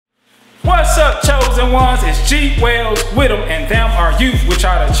up, chosen ones? It's G Wells with them, and them are you, which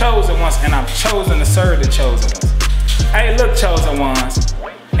are the chosen ones, and I'm chosen to serve the chosen ones. Hey, look, chosen ones.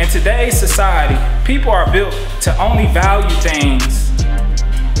 In today's society, people are built to only value things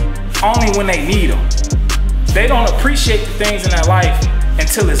only when they need them. They don't appreciate the things in their life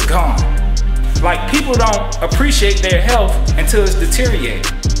until it's gone. Like, people don't appreciate their health until it's deteriorated.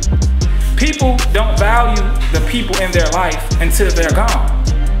 People don't value the people in their life until they're gone.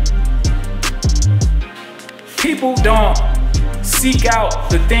 People don't seek out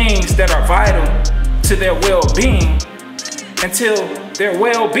the things that are vital to their well-being until their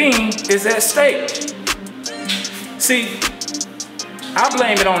well-being is at stake. See, I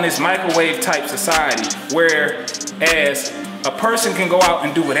blame it on this microwave type society where as a person can go out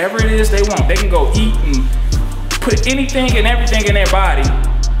and do whatever it is they want. They can go eat and put anything and everything in their body,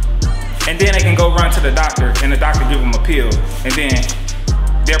 and then they can go run to the doctor and the doctor give them a pill, and then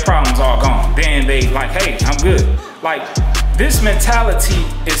their problem's all gone. Then they like, hey, I'm good. Like, this mentality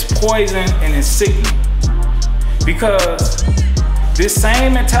is poison and it's sickening, because this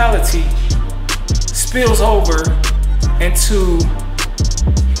same mentality spills over into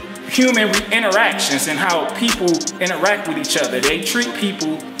human interactions and how people interact with each other. They treat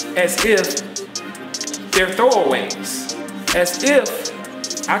people as if they're throwaways, as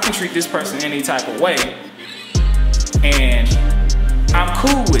if I can treat this person any type of way and I'm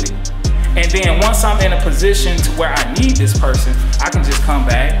cool with it. And then once I'm in a position to where I need this person, I can just come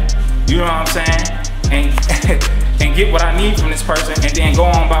back, you know what I'm saying, and get what I need from this person, and then go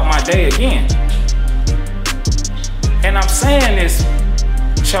on about my day again. And I'm saying this,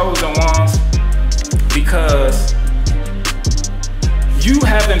 chosen ones, because you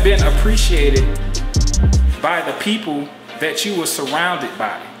haven't been appreciated by the people that you were surrounded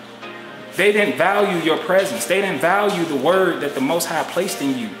by. They didn't value your presence. They didn't value the word that the Most High placed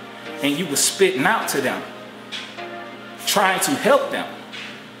in you, and you were spitting out to them, trying to help them.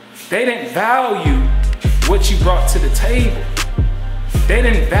 They didn't value what you brought to the table. They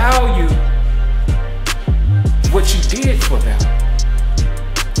didn't value what you did for them.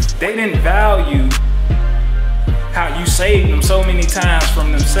 They didn't value how you saved them so many times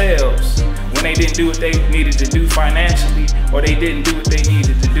from themselves when they didn't do what they needed to do financially, or they didn't do what they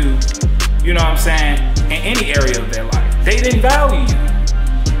needed to do, you know what I'm saying, in any area of their life. They didn't value you.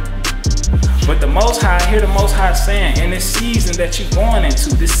 But the Most High, I hear the Most High saying, in this season that you're going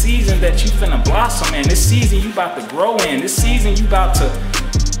into, this season that you finna blossom in, this season you about to grow in, this season you about to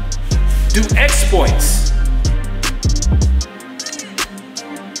do exploits.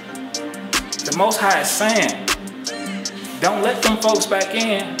 The Most High is saying, don't let them folks back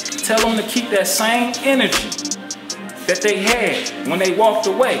in. Tell them to keep that same energy that they had when they walked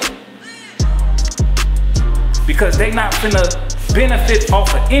away, because they not finna benefit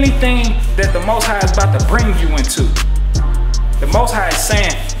off of anything that the Most High is about to bring you into. The Most High is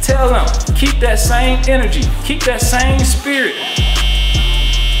saying, tell them, keep that same energy, keep that same spirit.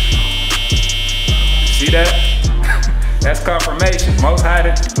 See that? That's confirmation. Most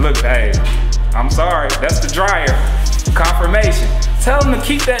High, look, hey, I'm sorry, that's the dryer. Confirmation. Tell them to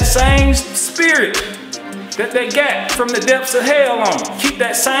keep that same spirit that they got from the depths of hell on them. Keep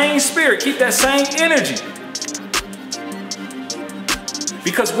that same spirit, keep that same energy.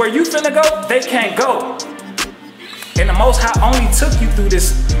 Because where you finna go, they can't go. And the Most High only took you through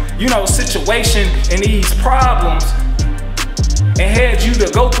this, you know, situation and these problems and had you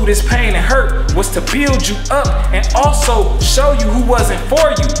to go through this pain and hurt was to build you up and also show you who wasn't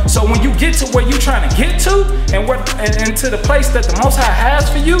for you. So when you get to where you're trying to get to and to the place that the Most High has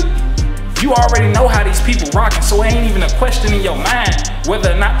for you, you already know how these people rocking. So it ain't even a question in your mind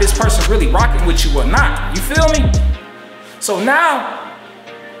whether or not this person really rocking with you or not. You feel me? So now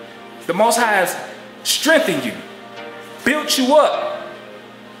the Most High has strengthened you, built you up.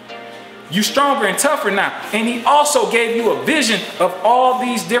 You stronger and tougher now. And he also gave you a vision of all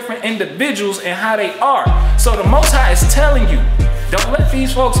these different individuals and how they are. So the Most High is telling you, don't let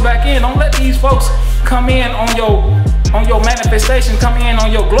these folks back in. Don't let these folks come in on your manifestation, come in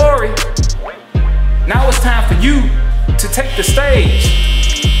on your glory. Now it's time for you to take the stage.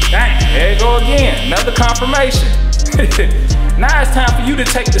 Dang, there you go again, another confirmation. Now it's time for you to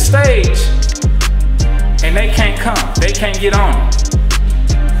take the stage. And they can't come, they can't get on it.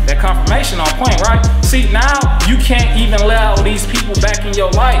 That confirmation on point, right? See, now you can't even allow these people back in your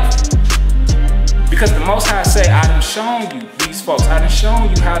life, because the Most High say, I done shown you these folks, I done shown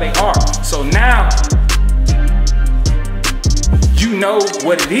you how they are. So now you know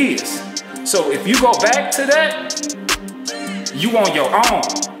what it is. So if you go back to that, you on your own.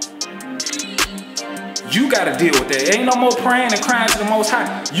 You gotta deal with that. Ain't no more praying and crying to the Most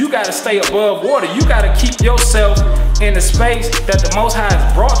High. You gotta stay above water. You gotta keep yourself in the space that the Most High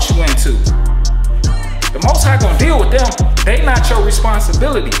has brought you into. The Most High gonna deal with them. They not your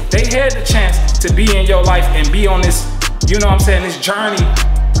responsibility. They had the chance to be in your life and be on this, you know what I'm saying, this journey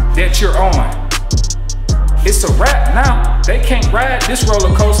that you're on. It's a wrap now. They can't ride this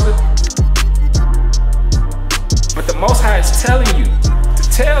roller coaster. But the Most High is telling you to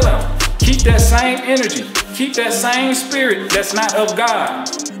tell them, keep that same energy, keep that same spirit that's not of God.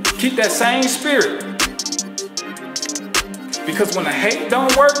 Keep that same spirit. Because when the hate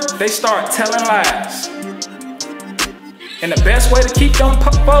don't work, they start telling lies. And the best way to keep them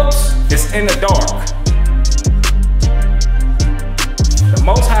folks is in the dark. The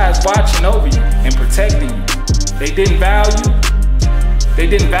Most High is watching over you and protecting you. They didn't value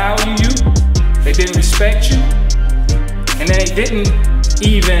you, they didn't respect you, and then they didn't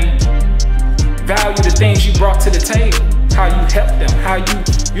even value the things you brought to the table. How you helped them, how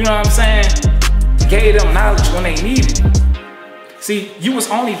you know what I'm saying, gave them knowledge when they needed it. See, you was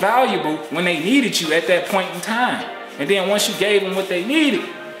only valuable when they needed you at that point in time. And then once you gave them what they needed,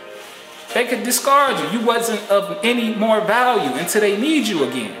 they could discard you. You wasn't of any more value until they need you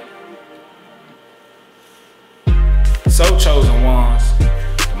again. So, chosen ones,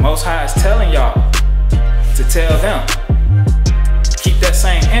 the Most High is telling y'all to tell them, keep that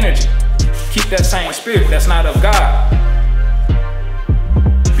same energy, keep that same spirit that's not of God.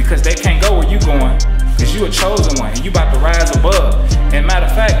 Because they can't go where you going, because you a chosen one and you about to rise above. And matter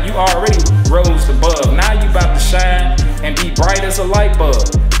of fact, you already rose above. Now you about to shine and be bright as a light bulb,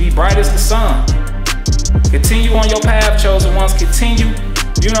 be bright as the sun. Continue on your path, chosen ones. Continue,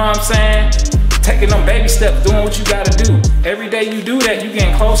 you know what I'm saying, taking them baby steps, doing what you gotta do. Every day you do that, you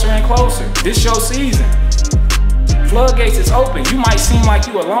getting closer and closer. This your season. Floodgates is open. You might seem like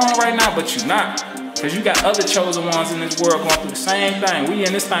you alone right now, but you're not. Because you got other chosen ones in this world going through the same thing. We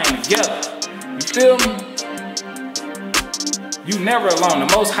in this thing together. You feel me? You never alone.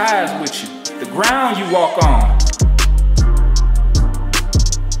 The Most High is with you. The ground you walk on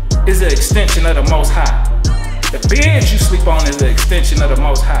is an extension of the Most High. The bed you sleep on is an extension of the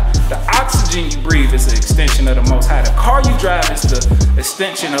Most High. The oxygen you breathe is an extension of the Most High. The car you drive is the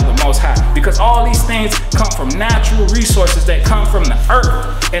extension of the Most High. Because all these things come from natural resources that come from the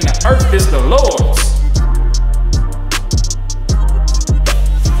earth. And the earth is the Lord's.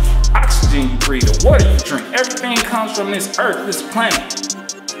 The oxygen you breathe, the water you drink, everything comes from this earth, this planet.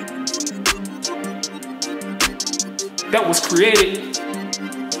 That was created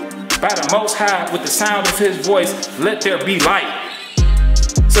by the Most High with the sound of His voice. Let there be light.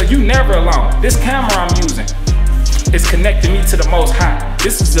 So you never alone. This camera I'm using is connecting me to the Most High.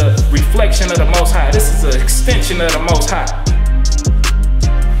 This is a reflection of the Most High. This is an extension of the Most High.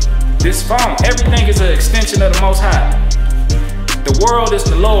 This phone, everything is an extension of the Most High. The world is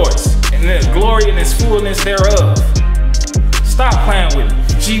the Lord's, and the glory and His fullness thereof. Stop playing with me.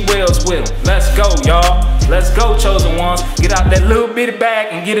 G Wells will. Let's go, y'all. Let's go, chosen ones. Get out that little bitty bag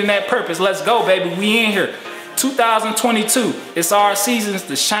and get in that purpose. Let's go, baby. We in here. 2022. It's our seasons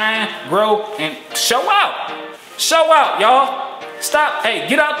to shine, grow, and show out. Show out, y'all. Stop. Hey,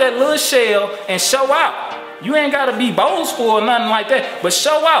 get out that little shell and show out. You ain't got to be boastful or nothing like that, but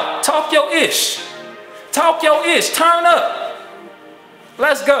show out. Talk your ish. Talk your ish. Turn up.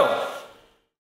 Let's go.